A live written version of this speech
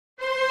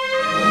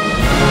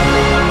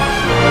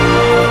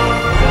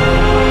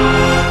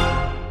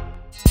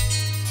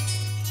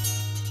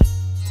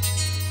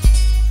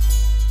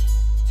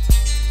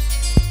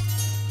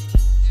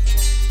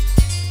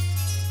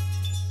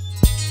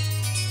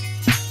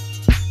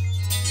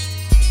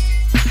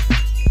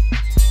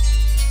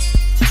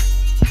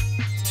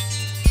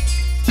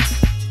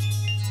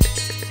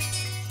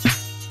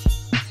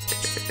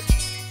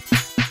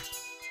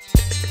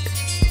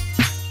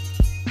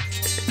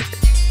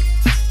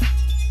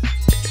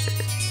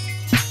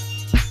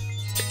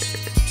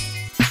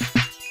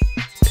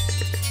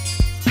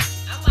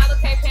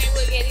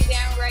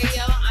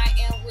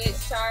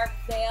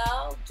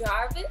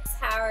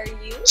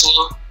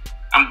too.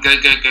 I'm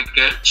good, good, good,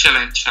 good.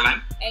 Chilling,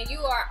 chilling. And you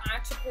are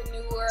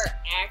entrepreneur,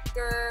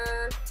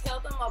 actor. Tell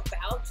them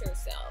about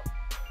yourself.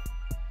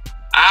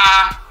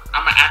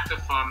 I'm an actor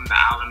from the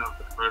island of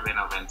the Caribbean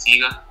of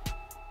Antigua,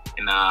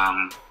 and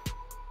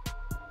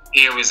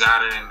here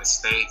resided in the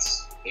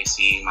States.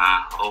 Basically,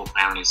 my whole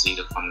family is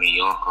either from New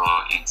York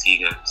or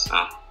Antigua,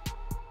 so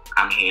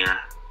I'm here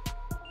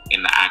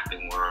in the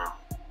acting world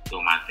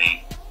doing my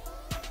thing.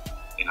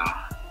 You know,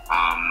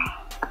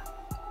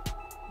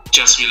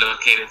 just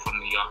relocated from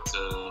New York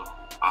to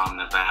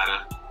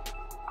Nevada.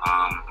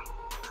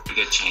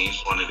 Pretty good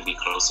change. Wanted to be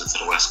closer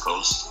to the West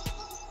Coast,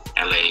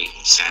 LA,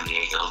 San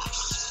Diego.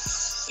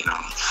 You know,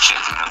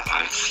 checking out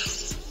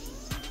life.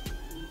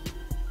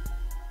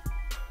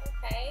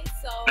 Okay,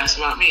 so That's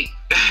about me.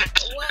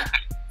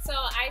 So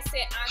I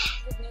said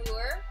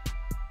entrepreneur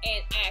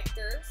and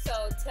actor.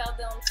 So tell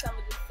them some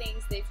of the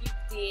things that you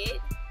did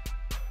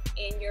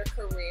in your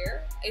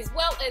career, as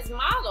well as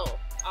model.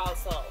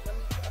 Also,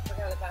 I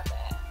forgot about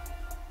that.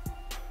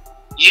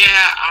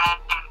 Yeah,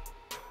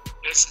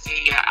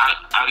 basically, yeah,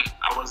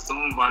 I was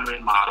doing runway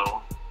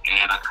model,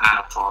 and I kind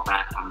of fall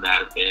back from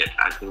that a bit.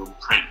 I do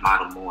print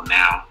model more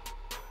now.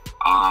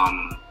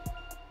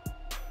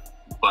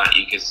 But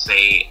you could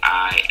say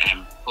I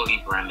am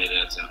fully branded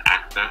as an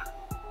actor.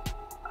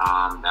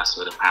 That's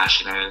where the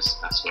passion is.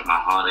 That's where my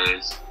heart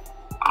is.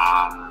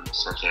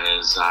 Such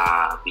as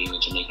being a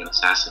Jamaican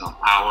assassin on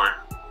Power,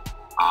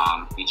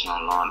 featuring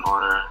on Law and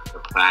Order, The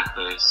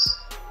Blacklist,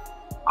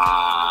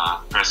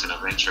 Person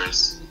of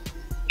Interest.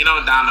 You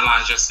know, down the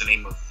line, just to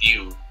name a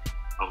few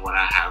of what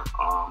I have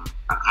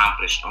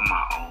accomplished on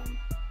my own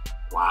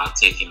while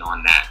taking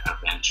on that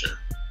adventure.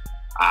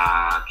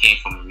 Came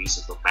from a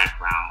musical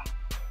background,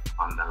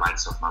 the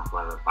likes of my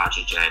brother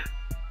Baja Jet,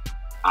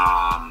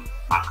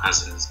 my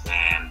cousin's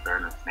band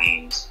Burner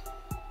Flames,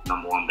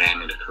 #1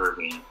 band in the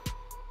Caribbean.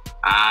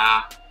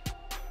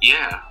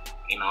 Yeah,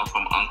 you know,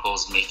 from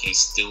uncles making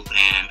steel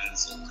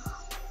pans and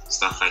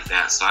stuff like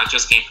that. So I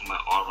just came from an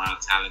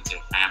all-around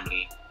talented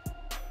family,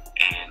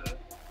 and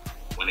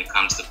when it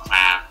comes to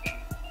craft and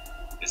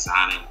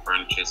designing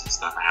furniture and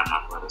stuff, I have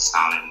my brother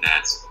Stalin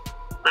that's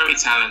very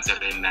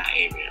talented in that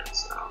area.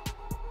 So,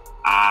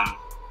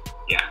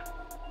 yeah.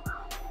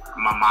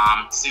 My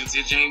mom,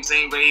 Cynthia James,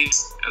 ain't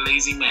raised a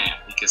lazy man.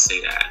 You can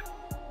say that.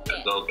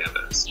 The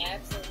go-getters.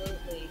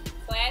 Absolutely.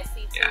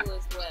 Classy too,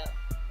 as well.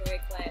 Very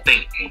classy.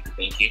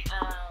 Thank you.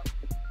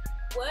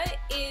 What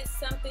is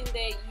something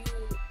that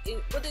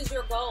what is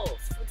your goals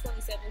for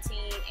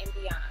 2017 and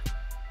beyond?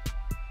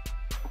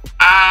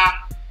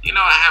 You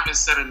know, I haven't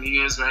set a New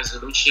Year's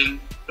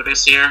resolution for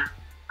this year.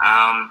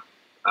 The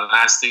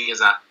last 2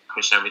 years I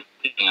pushed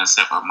everything I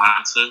set my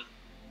mind to.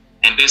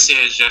 And this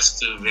year is just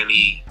to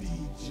really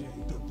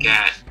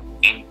get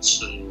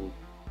into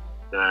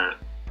the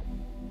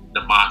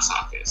box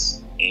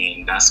office,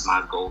 and that's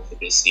my goal for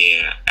this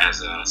year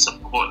as a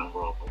supporting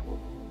role,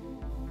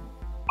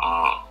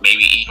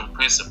 maybe even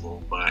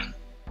principal, but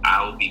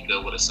I will be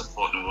good with a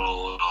supporting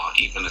role or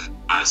even a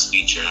surprise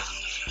feature,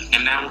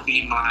 and that will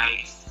be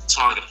my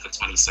target for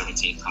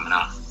 2017 coming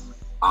up.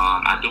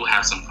 I do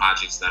have some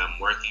projects that I'm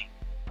working,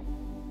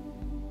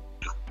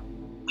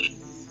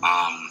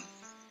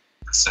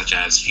 such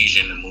as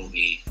Fusion the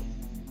movie.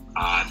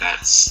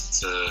 That's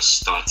to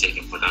start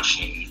taking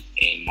production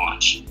in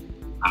March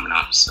coming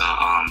up. So,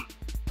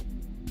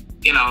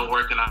 you know,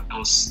 working on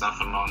those stuff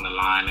along the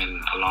line,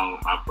 and along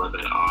with my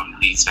brother,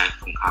 D-Tech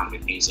from Comedy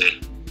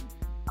Music,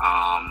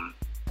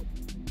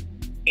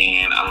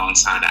 and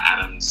alongside the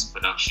Adams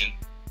production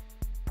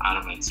out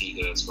of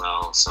Antigua as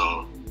well.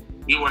 So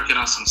we're working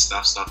on some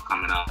stuff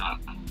coming up,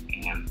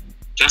 and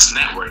just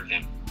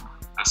networking.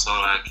 That's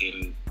all I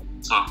can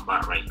talk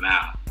about right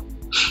now.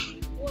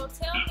 Well,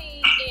 tell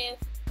me, if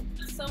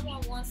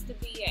someone wants to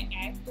be an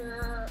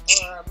actor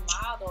or a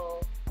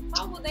model,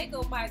 how will they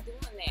go by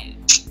doing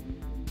that?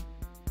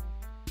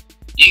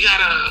 You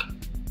gotta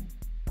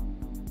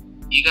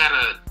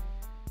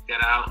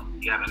get out,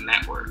 you gotta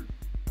network,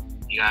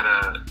 you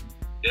gotta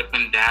dip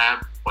and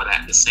dab, but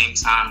at the same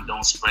time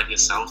don't spread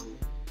yourself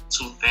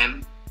too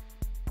thin,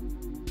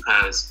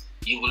 because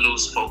you will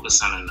lose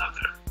focus on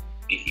another.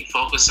 If you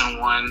focus on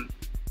one,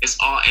 it's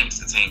all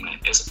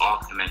entertainment, it's all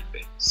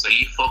connected. So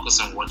you focus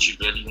on what you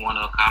really want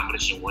to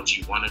accomplish and what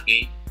you want to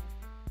be,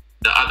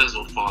 the others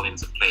will fall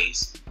into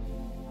place.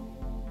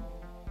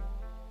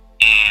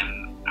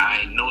 And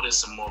I noticed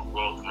some more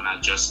growth when I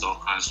just start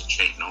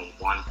concentrating on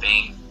one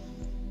thing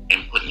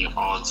and putting it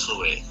all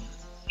to it,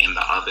 and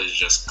the others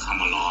just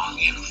come along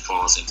and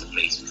falls into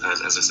place.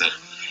 Because, as I said,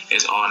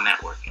 it's all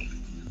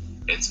networking.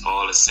 It's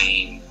all the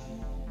same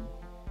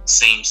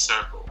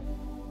circle.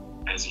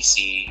 As you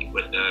see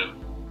with the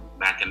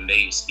back in the day,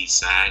 it used to be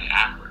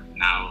SAG-AFTRA.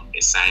 Now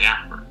it's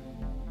SAG-AFTRA.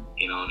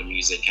 You know, the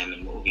music and the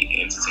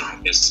movie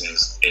entertainment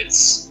business,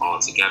 it's all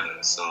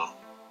together. So,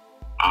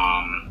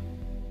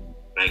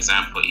 for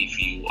example, if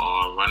you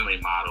are a runway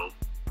model,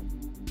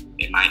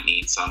 it might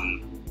need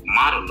some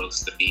model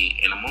looks to be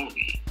in a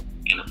movie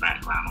in the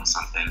background or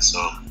something.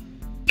 So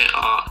it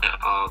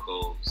all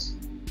goes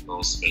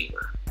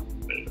favor.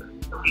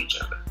 of each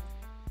other.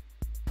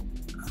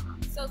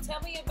 So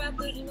tell me about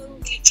this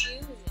movie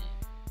Fusion.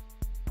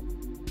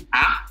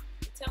 Huh?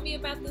 Tell me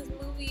about this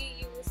movie.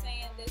 You were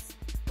saying this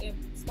it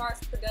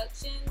starts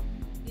production.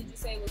 Did you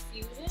say it was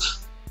Fusion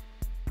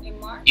in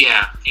March?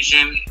 Yeah,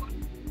 Fusion.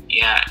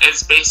 Yeah,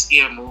 it's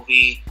basically a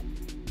movie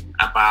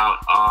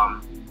about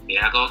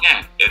there I go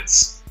again.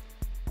 It's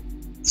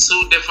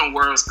two different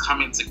worlds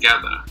coming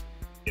together.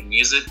 The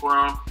music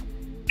world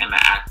and the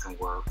acting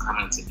world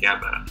coming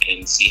together,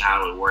 and see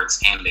how it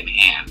works hand in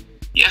hand.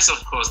 Yes,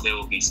 of course, there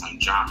will be some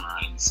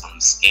drama and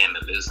some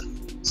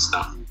scandalism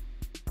stuff,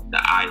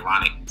 the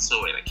ironic to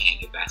it. I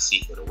can't get that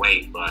secret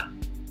away, but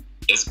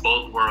it's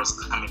both worlds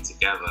coming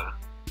together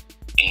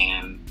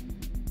and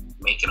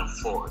making a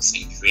force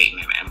and creating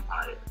an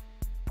empire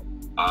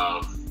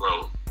of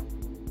growth,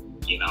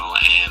 you know,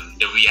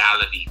 and the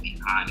reality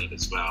behind it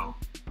as well.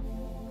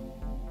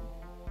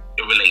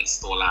 It relates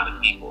to a lot of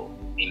people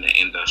in the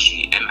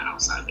industry and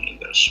outside the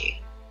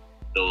industry.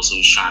 Those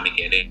who's trying to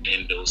get in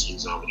and those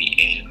who's already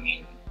in,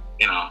 and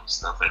you know,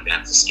 stuff like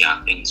that, to see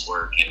how things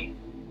work and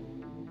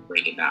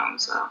break it down.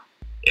 So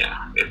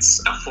yeah,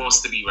 it's a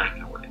force to be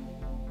reckoned with.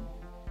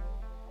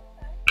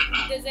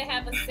 Does it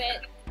have a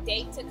set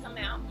date to come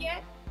out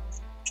yet?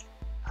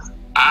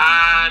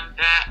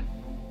 That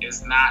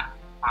is not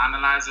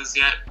finalized as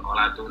yet. All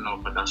I do know,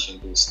 production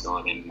do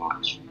start in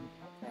March.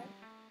 Okay.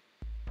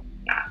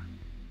 Yeah.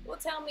 Well,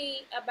 tell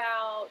me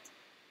about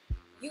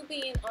you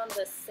being on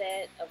the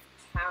set of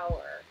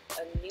Power,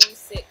 a new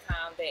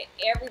sitcom that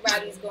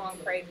everybody's going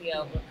crazy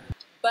over.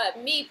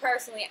 But me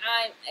personally,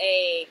 I'm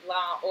a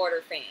Law and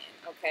Order fan,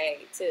 okay,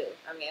 too.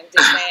 I mean, I'm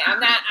just saying, I'm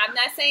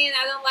not saying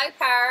I don't like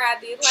Power. I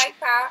did like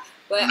Power,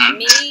 but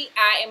me,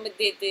 I am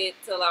addicted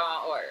to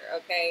Law and Order,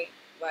 okay,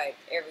 like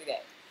every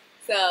day.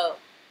 So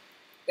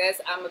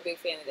I'm a big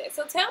fan of that.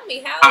 So tell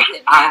me, how is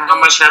it? How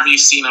much have you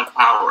seen of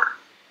Power?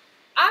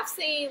 I've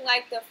seen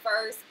like the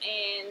first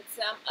and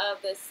some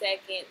of the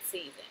second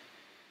season.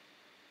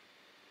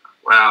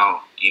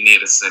 Well, you need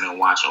to sit and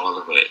watch all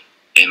of it,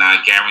 and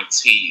I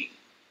guarantee you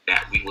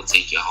that we will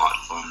take your heart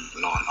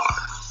from Law and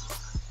Order.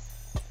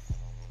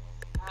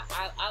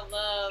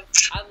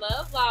 I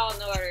love Law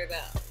and Order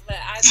though, but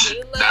I do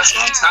love. That's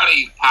what I'm telling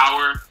you.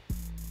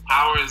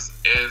 Power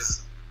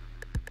is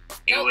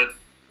it would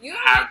you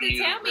don't have have to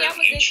you tell me.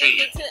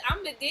 really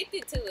I'm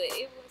addicted to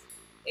it.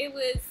 It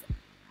was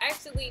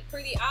actually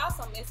pretty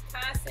awesome. It's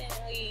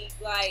constantly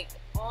like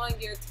on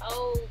your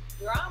toes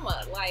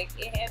drama. Like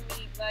it had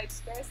me like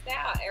stressed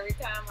out every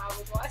time I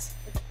was watching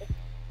it.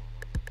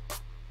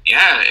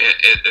 Yeah,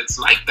 it's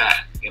like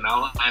that, you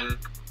know, and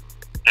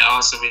it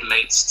also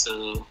relates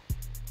to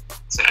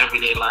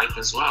everyday life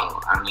as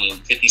well. I mean,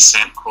 50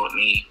 Cent,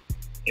 Courtney,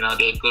 you know,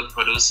 they're good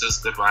producers,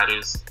 good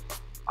writers.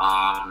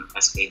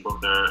 SK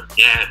Booker,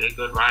 yeah, they're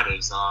good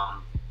writers.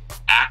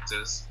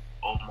 Actors,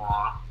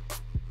 Omar,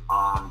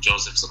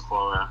 Joseph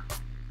Sikora,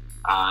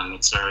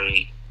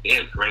 Naturi,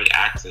 they're great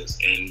actors,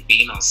 and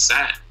being on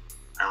set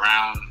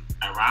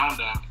around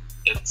them,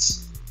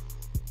 it's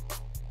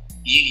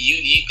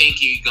you think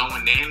you're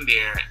going in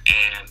there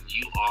and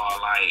you are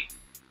like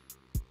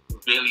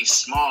really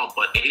small,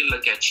 but they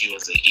look at you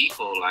as an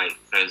equal, like,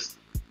 because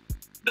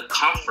the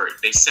comfort,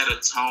 they set a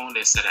tone,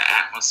 they set an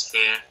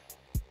atmosphere,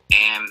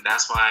 and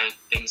that's why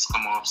things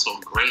come off so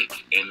great,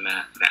 and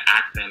the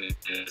acting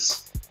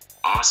is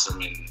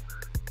awesome, and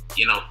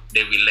you know,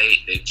 they relate,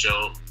 they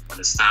joke. When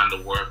it's time to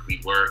work,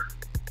 we work.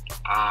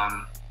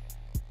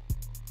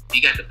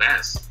 You get the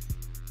best.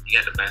 You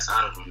get the best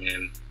out of them,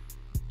 and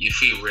you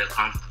feel real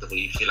comfortable.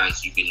 You feel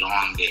like you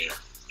belong there.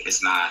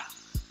 It's not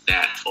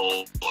that,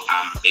 oh,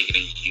 I'm bigger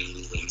than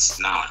you. And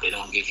no, they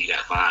don't give you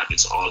that vibe.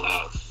 It's all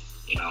love,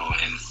 you know.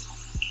 And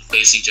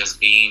basically just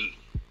being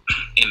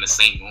in the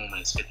same room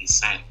as 50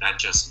 Cent, that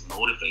just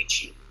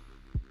motivates you.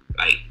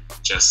 Like,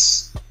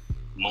 just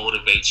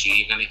motivates you,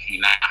 even if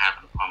you're not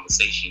having a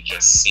conversation,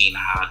 just seeing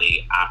how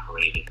they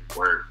operate and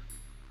work.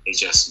 It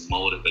just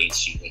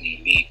motivates you when you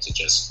need to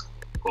just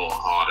go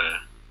harder,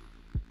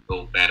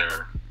 go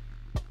better,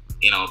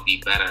 you know,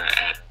 be better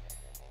at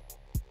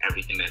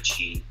everything that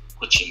you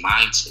put your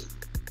mind to.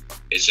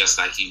 It's just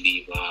like you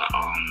leave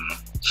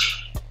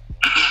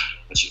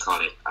what you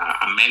call it,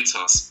 a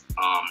mentor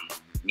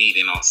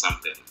meeting or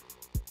something,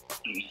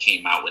 and you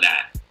came out with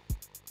that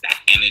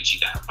energy,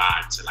 that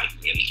vibe to like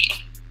really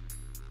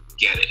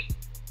get it.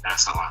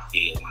 That's how I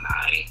feel when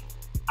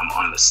I'm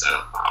on the set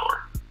of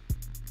Power.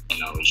 You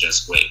know, it's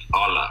just great.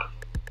 All love.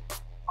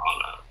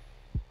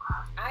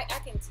 I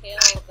can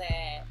tell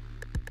that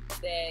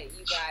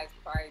you guys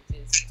probably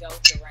just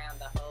joked around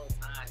the whole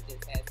time,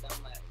 just had so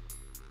much.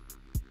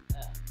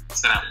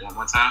 Say that one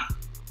more time.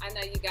 I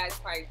know you guys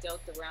probably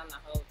joked around the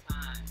whole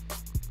time.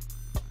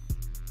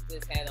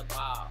 Just had a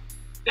ball.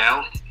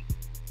 Del?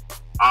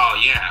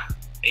 Oh yeah.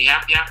 You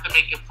have to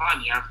make it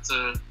fun.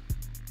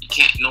 You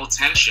can't, no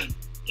tension,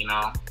 you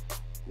know.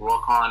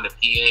 Work on the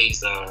PAs,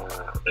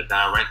 the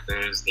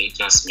directors, they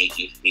just make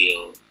you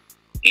feel,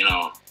 you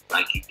know,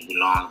 like you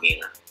belong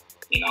there,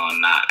 you know, and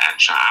not act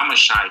shy. I'm a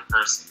shy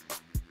person,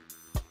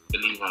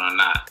 believe it or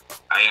not.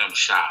 I am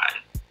shy,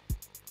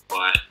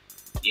 but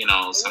you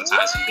know,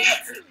 sometimes we get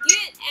out of here.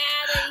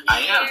 I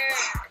am.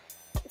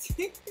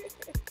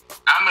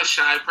 I'm a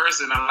shy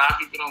person. A lot of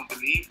people don't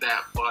believe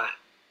that, but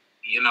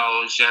you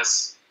know, it's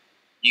just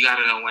you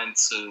gotta know when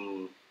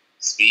to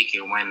speak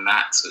and when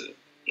not to.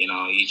 You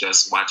know, you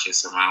just watch your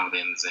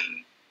surroundings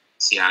and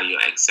see how you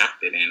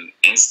accept it, and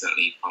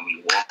instantly when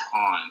we walk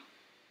on,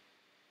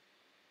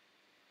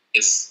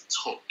 it's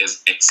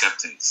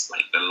acceptance.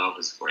 Like the love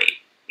is great.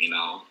 You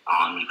know,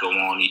 you go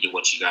on, you do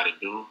what you gotta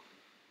do.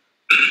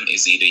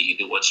 It's either you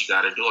do what you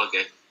gotta do or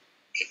get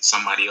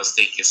somebody else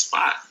take your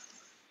spot.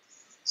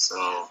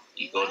 So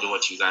you go do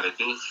what you gotta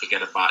do.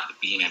 Forget about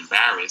being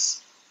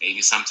embarrassed.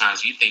 Maybe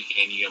sometimes you think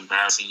you're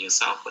embarrassing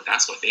yourself, but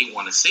that's what they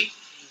want to see.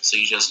 So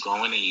you just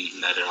go in and you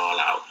let it all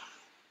out.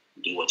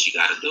 Do what you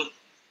gotta do.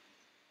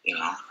 You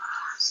know.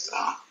 So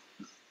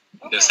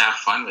just have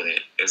fun with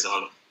it. It's all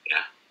All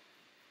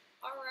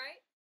right.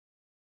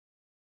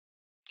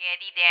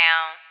 Getty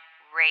Down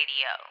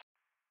Radio.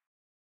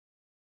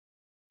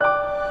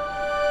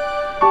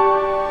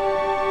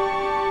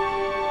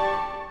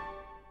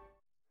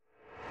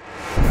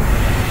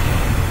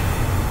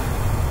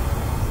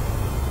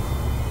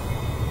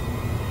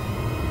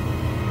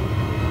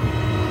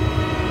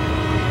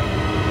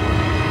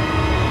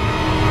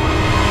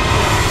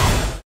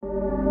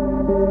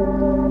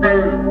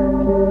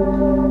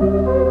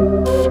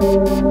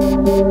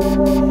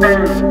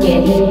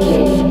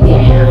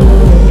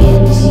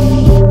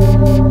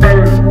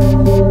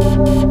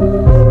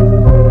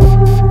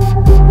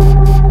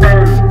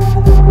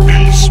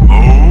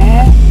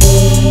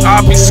 I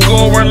be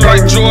scoring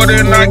like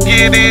Jordan, I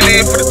get it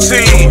in for the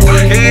team.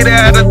 Eat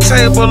at a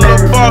table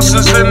of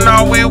bosses and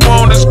all we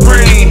want is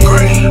green.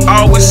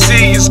 All we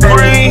see is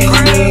green,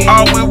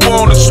 all we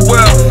want is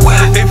wealth.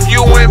 If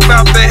you ain't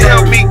about to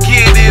help me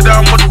get it,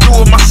 I'ma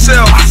do it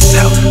myself.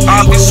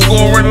 I be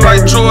scoring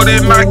like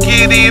Jordan, I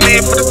get it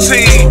in for the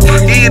team.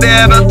 Eat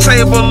at a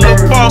table of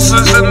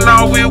bosses and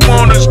all we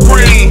want is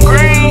green.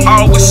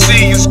 All we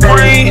see is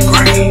green,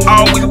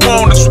 all we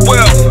want is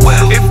wealth.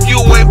 If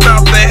you ain't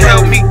about to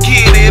help me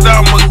get it,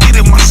 I'ma get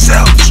it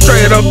myself.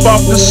 Straight up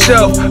off the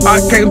shelf, I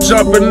came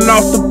jumping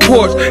off the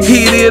porch.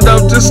 Heat it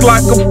up just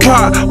like a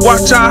pot.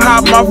 Watch out how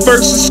my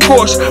verse is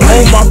scorched.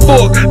 On my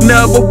fork,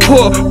 never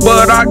pour,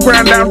 but I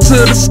grind down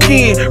to the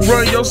skin.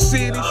 Run your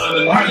city.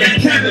 I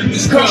got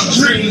cannabis cup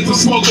dreams. I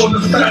smoke on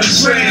the fat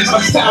strands. I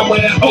sour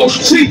and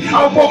OG.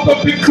 I woke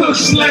up in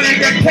Kush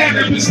Land. Got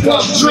cannabis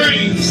cup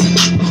dreams.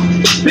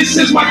 This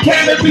is my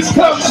cannabis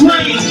cup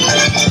dreams.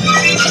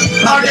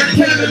 I got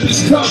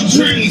cannabis cup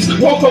dreams.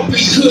 Woke up in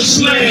Kush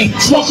Land,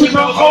 smoking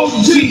on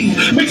OG,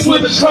 mixed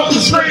with a couple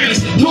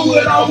strands. Do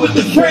it all with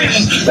the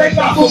fans. Thank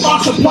God for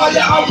my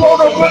supplier. I wrote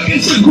up on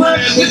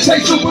Instagram. It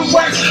takes it with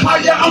wax.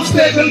 I'm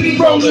steadily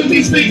rolling.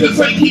 These niggas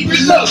ain't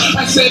keeping up.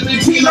 At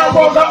 17, I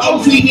rolled the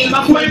OZ and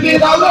I flamed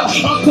it all up.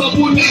 A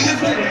couple niggas at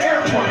the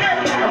airport.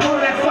 I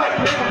rolled that flight.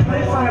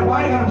 They flying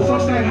white. I'm so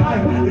stand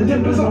high. The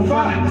dip is on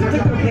fire. Took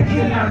a big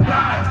hit and I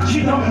died.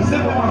 She know me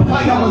zip on my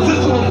flight. I was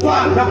just on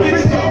fire. Now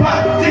bitch so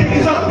hot.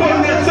 Dickies up on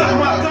there, suck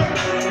my dick.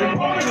 They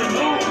wanted to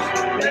lose.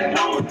 They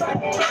lose.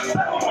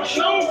 Step on my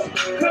shoes.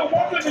 Couldn't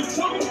walk in the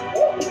tube.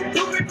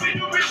 Too big for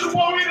you, bitch. You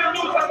want me to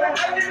lose. I said,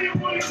 how did you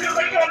want me to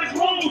make all these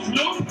moves,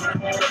 lose?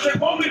 Because they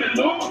want me to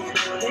lose.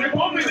 When they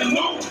want me to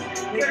lose,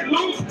 they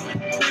lose.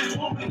 They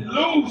want me to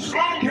lose.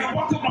 Can't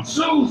walk in my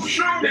shoes.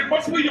 They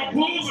must be your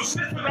booze or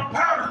sniffing on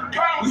powder.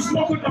 We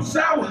smoking no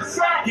sour.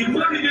 You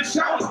look in your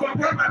showers, but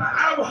come at an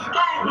hour.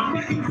 I'm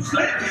making you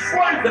slack.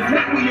 The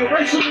fact we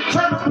erase you,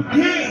 turn up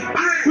again.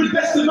 We're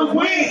destined to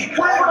win.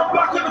 We're on the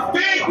block of the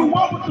fig. We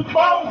walk with the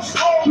bones.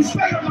 We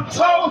stay on the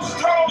toes.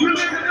 You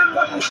live in the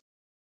level.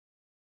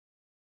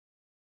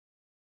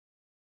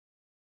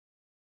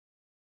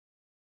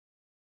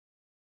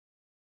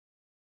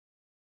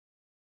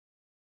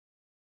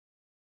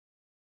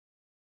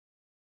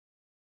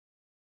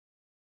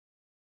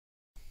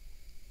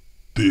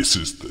 This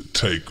is the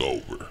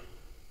takeover.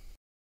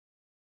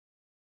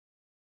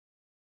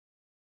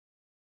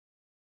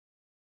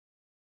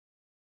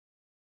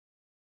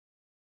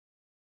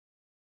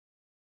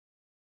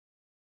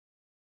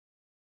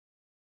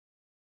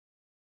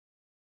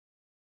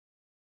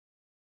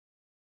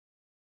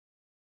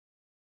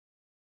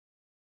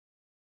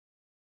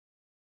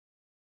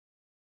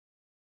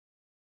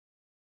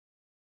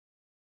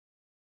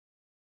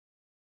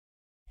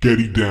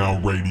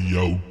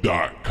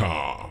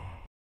 GettyDownRadio.com.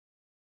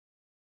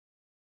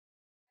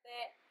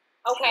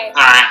 Okay.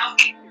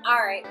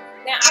 All right.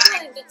 Now I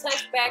wanted to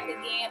touch back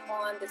again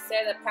on the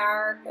set of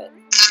power, so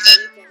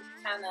you can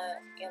kind of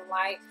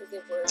enlighten, because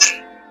it was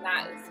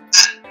not.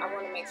 I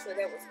want to make sure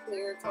that was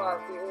clear to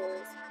our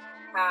viewers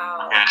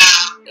how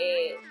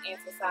it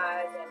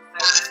emphasized and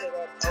how you sort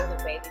of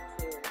motivated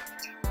you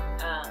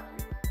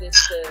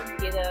just to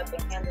get up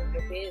and handle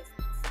your business.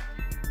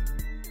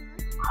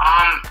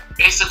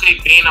 Basically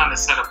being on the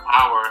set of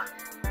power,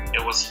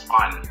 it was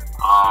fun.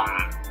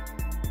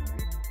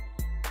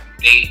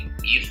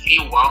 You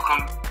feel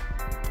welcome.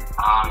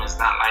 It's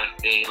not like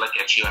they look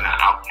at you as an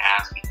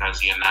outcast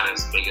because you're not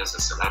as big as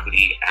a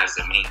celebrity as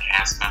the main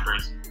cast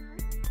members.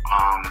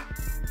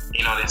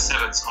 you know, they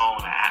set a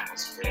tone and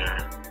atmosphere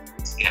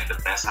to get the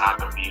best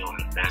out of you and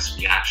the best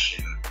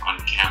reaction on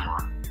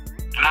camera.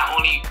 And not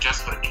only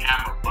just for the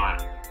camera,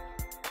 but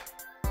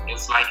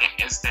it's like an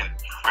instant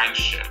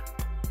friendship,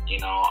 you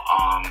know.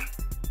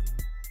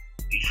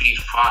 You feel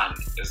fun.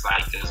 It's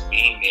like just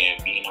being there,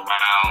 being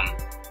around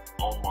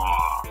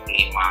Omar,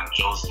 being around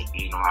Joseph,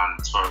 being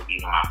around Tori,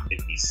 being around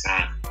 50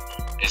 Cent.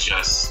 It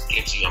just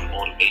gives you a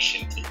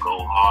motivation to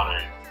go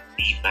harder,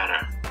 be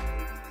better.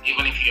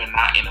 Even if you're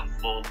not in a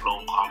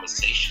full-blown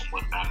conversation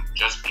with them,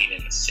 just being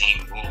in the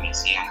same room and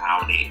seeing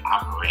how they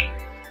operate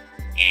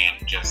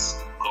and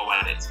just go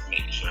at it to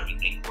make sure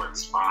everything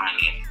works fine.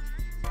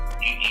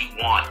 And you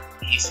want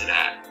a piece of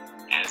that,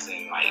 as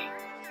in like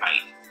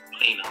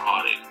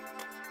plain-hearted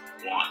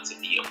want to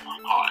be a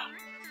part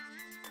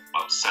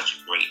of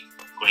such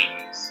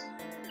greatness,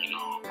 you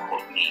know,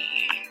 of me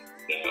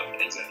and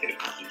the executive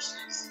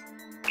producers,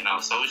 you know.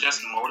 So it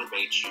just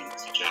motivates you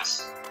to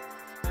just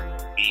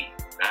be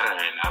better,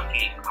 and I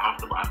feel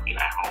comfortable, I feel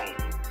at home.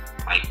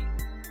 Like,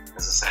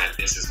 as I said,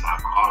 this is my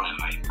calling,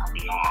 like, I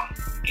belong,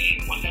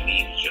 and when you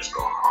need to just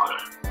go harder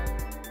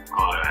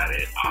at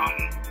it,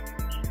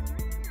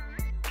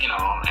 you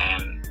know.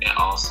 And it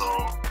also,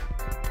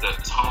 the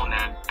tone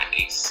that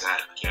they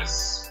set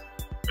just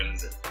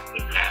brings the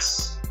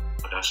best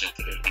production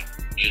to the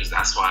views.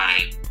 That's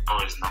why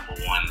Power is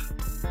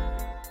 #1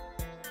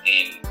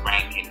 in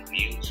ranking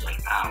views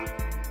right now,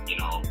 you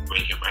know,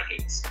 breaking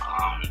records.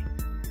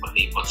 But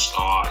they put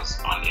stars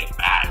on their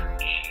back,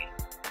 and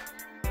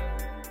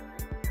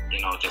you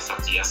know, just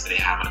up to yesterday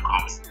having a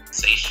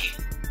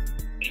conversation,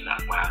 and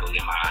when I go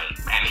get my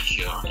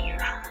manicure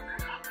here,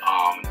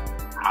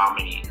 how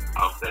many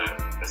of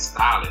the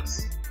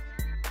stylists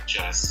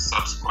just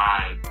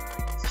subscribe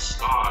to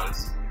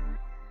stars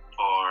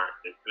for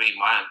the 3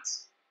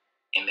 months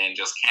and then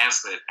just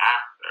cancel it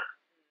after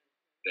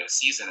the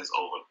season is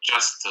over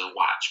just to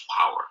watch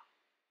Power,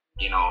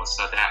 you know.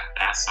 So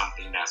that's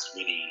something that's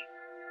really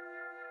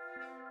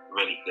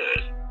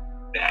good,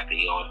 that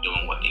they are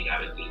doing what they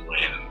gotta do.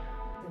 And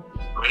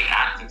great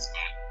actors,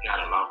 man, you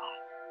gotta love them.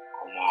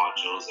 Omar,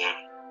 Joseph,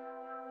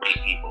 great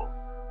people.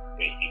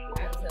 Yes.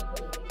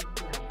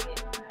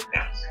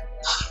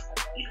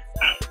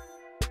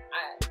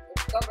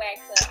 Go back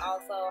to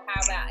also,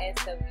 how about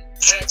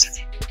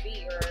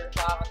SVU or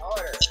Law and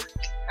Order?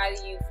 How do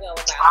you feel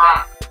about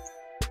that?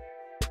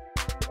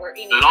 Or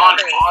any Law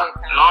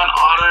and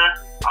Order,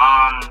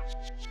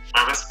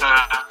 Marissa,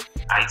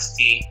 Ice-T,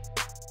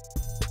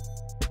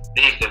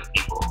 they're good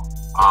people.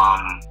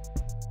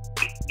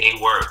 They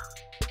work.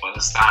 When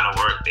it's time to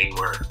work, they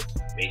work.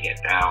 They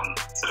get down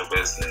to the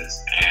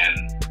business, and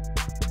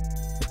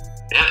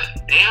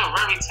they are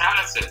very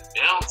talented.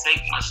 They don't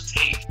take much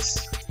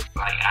takes,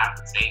 like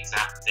after takes,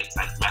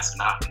 like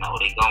messing up. No,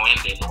 they go in,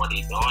 they know what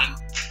they're doing,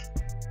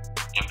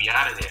 and be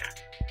out of there.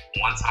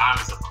 One time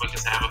is the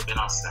quickest I've ever been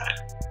on set.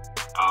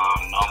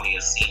 Normally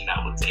a scene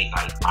that would take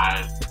like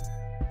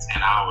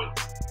 5-10 hours,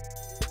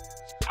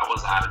 I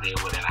was out of there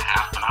within a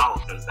half an hour,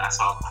 because that's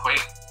how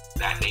quick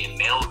that they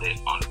nailed it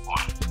on the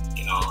point,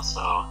 you know.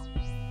 So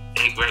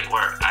they great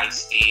work.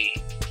 Ice-T,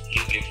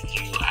 he'll give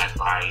you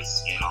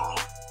advice, you know,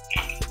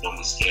 and don't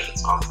be scared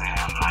to talk to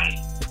him. Like,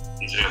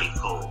 he's really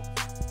cool,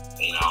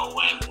 you know.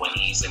 When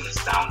he's in his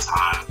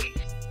downtime,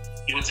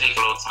 he would take a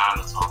little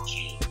time to talk to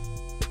you,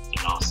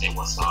 you know, say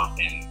what's up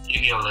and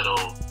give you a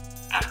little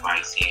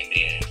advice here and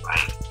there.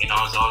 Like, you know,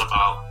 it's all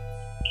about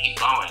keep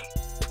going,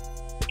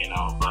 you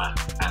know, but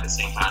at the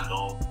same time,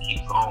 don't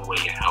keep going where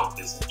your health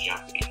is in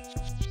jeopardy.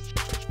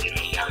 You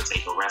know, you gotta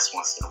take a rest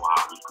once in a while,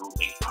 regroup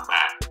and come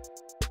back.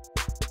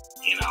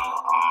 You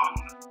know,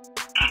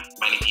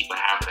 many people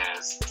have it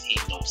as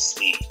team no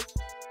sleep.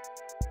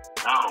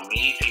 No,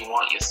 me, if you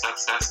want your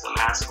success to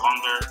last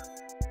longer,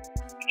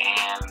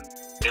 and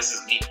this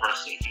is me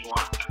personally, if you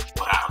want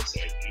what I would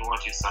say, if you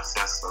want your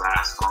success to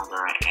last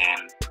longer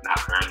and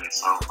not burn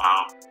yourself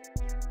out,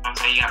 I'm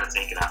saying you gotta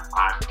take it at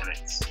 5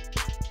 minutes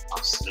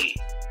of sleep.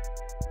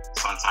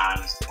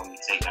 Sometimes when you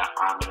take that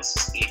 5 minutes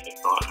of sleep, the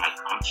thought might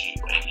come to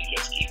you and you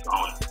just keep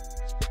going.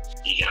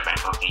 You get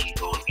back up and you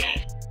go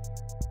again.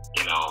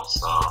 You know,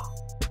 so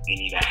you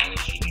need that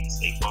energy to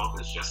stay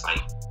focused. Just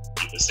like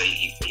people say,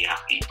 you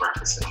have to eat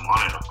breakfast in the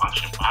morning to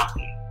function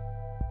properly.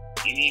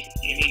 You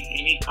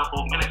need a couple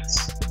of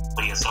minutes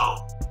for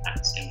yourself at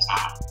the same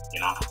time. You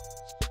know,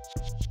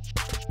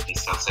 your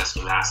success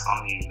will last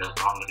longer. You live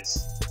longer.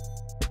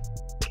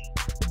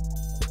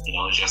 You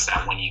know, it's just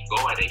that when you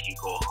go at it, you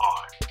go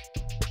hard.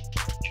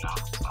 You know,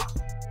 so.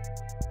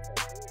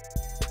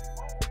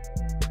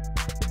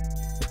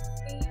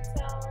 Can you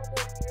tell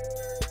that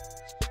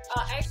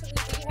you're actually,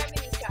 do you have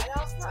any shout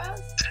outs for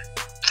us?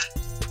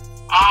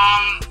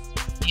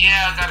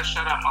 Yeah, I gotta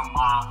shout out my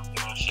mom. You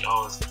know, she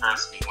always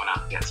curses me when I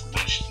forget to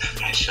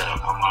mention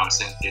my mom,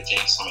 Cynthia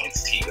James from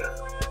Antigua.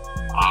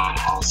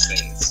 All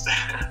saints.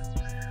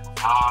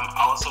 I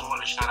also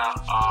want to shout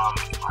out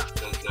my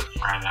good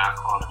friend, I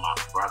call him my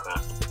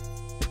brother,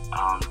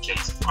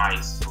 Jason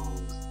Price,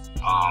 who's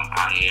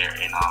out here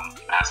in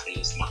Las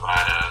Vegas,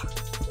 Nevada,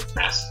 the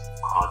best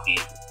car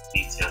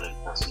detailing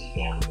person you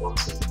can go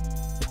to.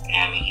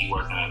 And he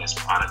working on this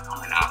product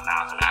coming out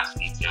now, the last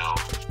detail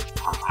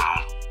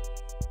compound.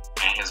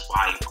 And his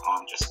wife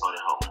just started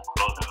her own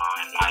clothing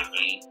line, Live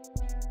Vein.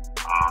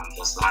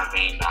 Just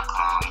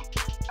livevein.com,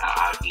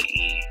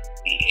 LIVEVAIN.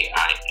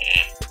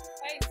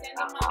 Hey, send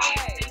them my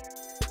way.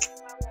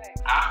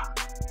 Huh?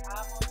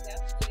 I'll most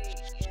definitely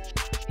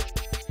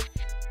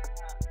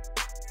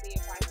see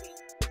if I can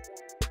get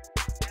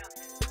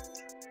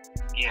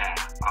Yeah,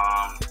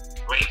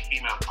 great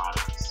female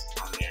products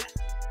on there.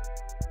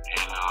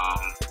 And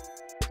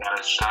got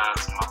a shout out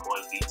to my boy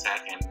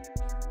D-Tech and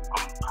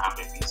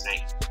Convict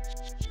Music.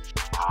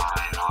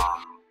 And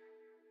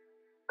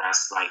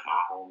that's like my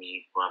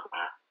homie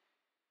brother.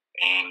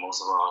 And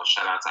most of all,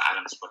 shout out to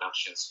Adams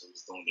Productions,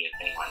 who's doing their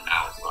thing right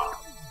now as well.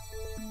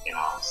 You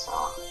know,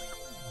 so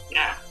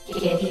yeah.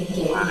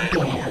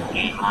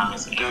 And mom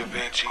is Da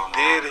Vinci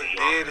did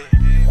it.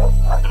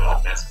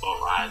 the best boat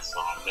ride, so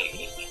I'm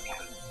making it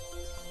weekend.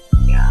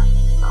 Yeah,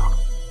 so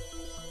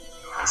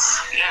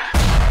that's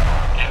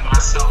And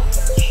myself,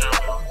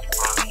 Shirville,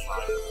 probably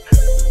on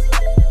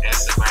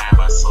Instagram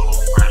at Solo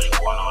Fresh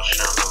 1 on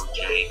Shirville J.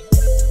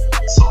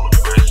 Solo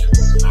Fresh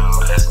is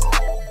spelled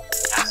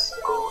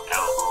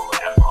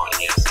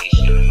SOLOFRESH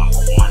and the number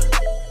 1.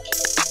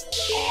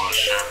 Or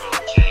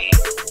Shirville J,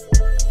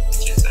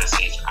 which is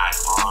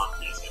SHIR,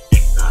 is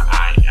Victor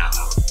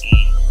ILLE,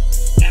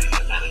 and the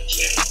letter J.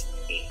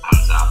 It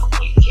comes out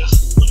when you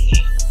just Google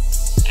it,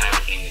 and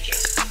everything will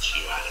just put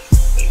you out of the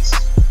place.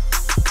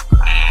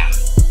 And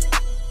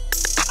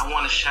I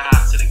want to shout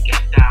out to the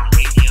Get Down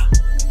Radio,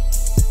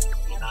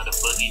 you know, the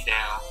Boogie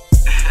Down.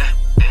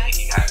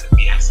 You got the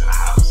BX in the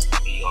house,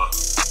 New York.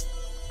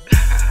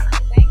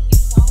 Thank you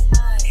so much.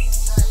 I really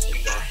appreciate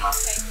you taking the time out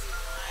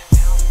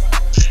for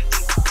us.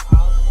 You are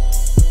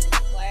awesome,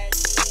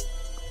 classy.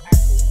 I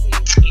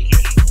appreciate you.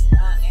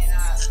 And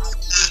I'm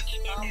just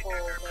humble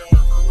that you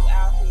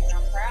out here.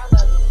 I'm proud of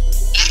you.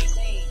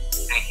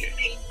 Thank you.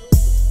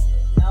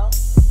 No?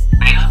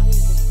 Thank you.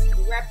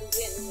 You're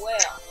representing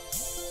well.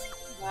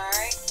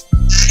 Alright?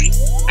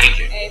 Thank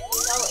you. And if you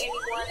know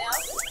anyone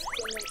else,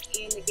 send them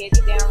in to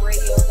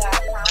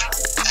gettydownradio.com.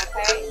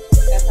 Okay?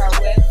 That's our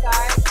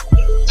website.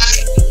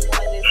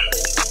 Anyone that's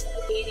pushing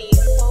any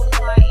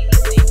clothing line,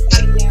 anything,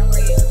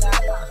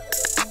 gettydownradio.com.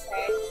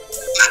 Okay?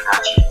 I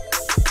got you.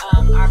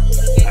 I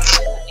appreciate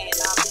you, and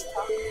I'll be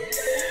talking to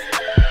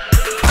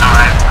you.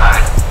 Alright,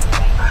 bye.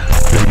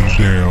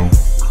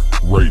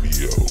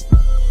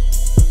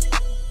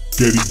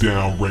 Getty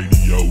Down Radio.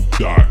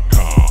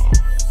 GettyDownRadio.com.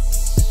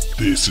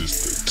 This is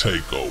the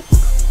takeover.